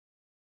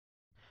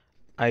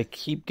I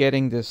keep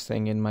getting this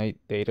thing in my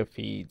data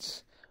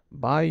feeds.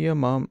 Buy your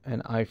mom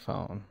an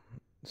iPhone.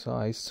 So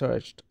I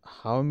searched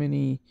how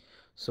many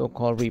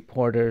so-called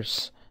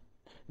reporters,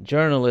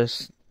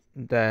 journalists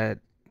that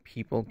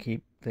people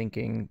keep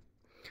thinking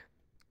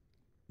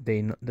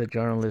the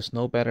journalists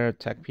know better,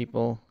 tech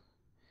people.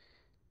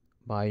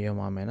 Buy your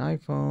mom an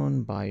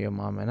iPhone, buy your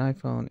mom an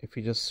iPhone. If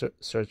you just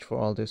search for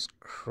all this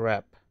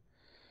crap.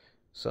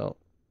 So,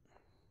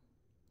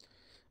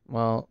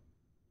 well,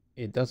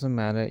 it doesn't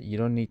matter. You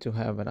don't need to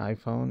have an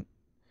iPhone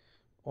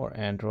or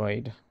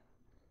Android.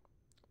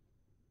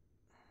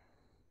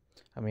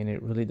 I mean,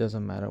 it really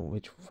doesn't matter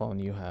which phone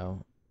you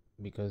have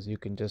because you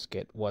can just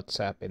get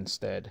WhatsApp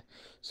instead.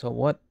 So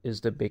what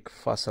is the big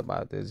fuss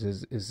about this?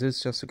 Is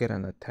this just to get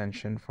an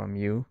attention from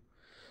you?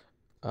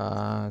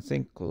 I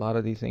think a lot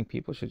of these things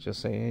people should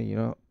just say,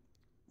 hey,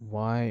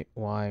 why?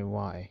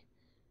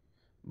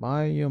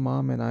 Buy your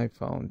mom an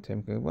iPhone,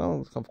 Tim.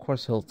 Well, of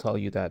course he'll tell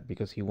you that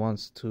because he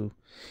wants to.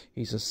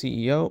 He's a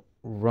CEO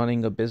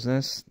running a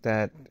business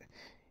that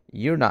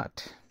you're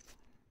not.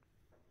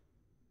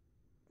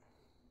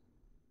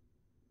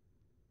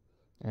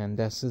 And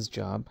that's his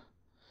job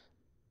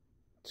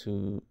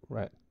to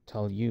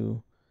tell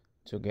you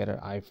to get an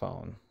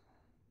iPhone.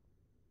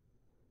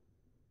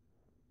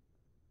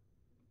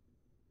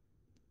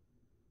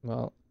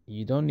 Well,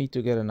 you don't need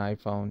to get an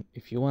iPhone.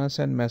 If you want to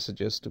send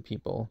messages to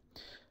people,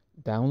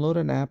 download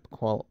an app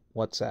called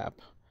WhatsApp.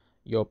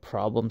 Your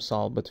problem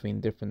solved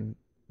between different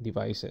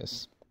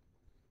devices.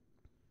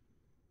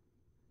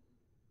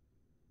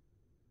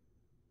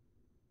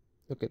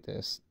 Look at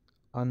this.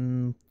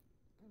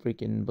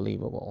 Unfreaking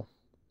believable.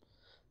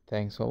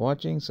 Thanks for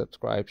watching.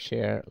 Subscribe,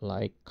 share,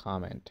 like,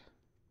 comment.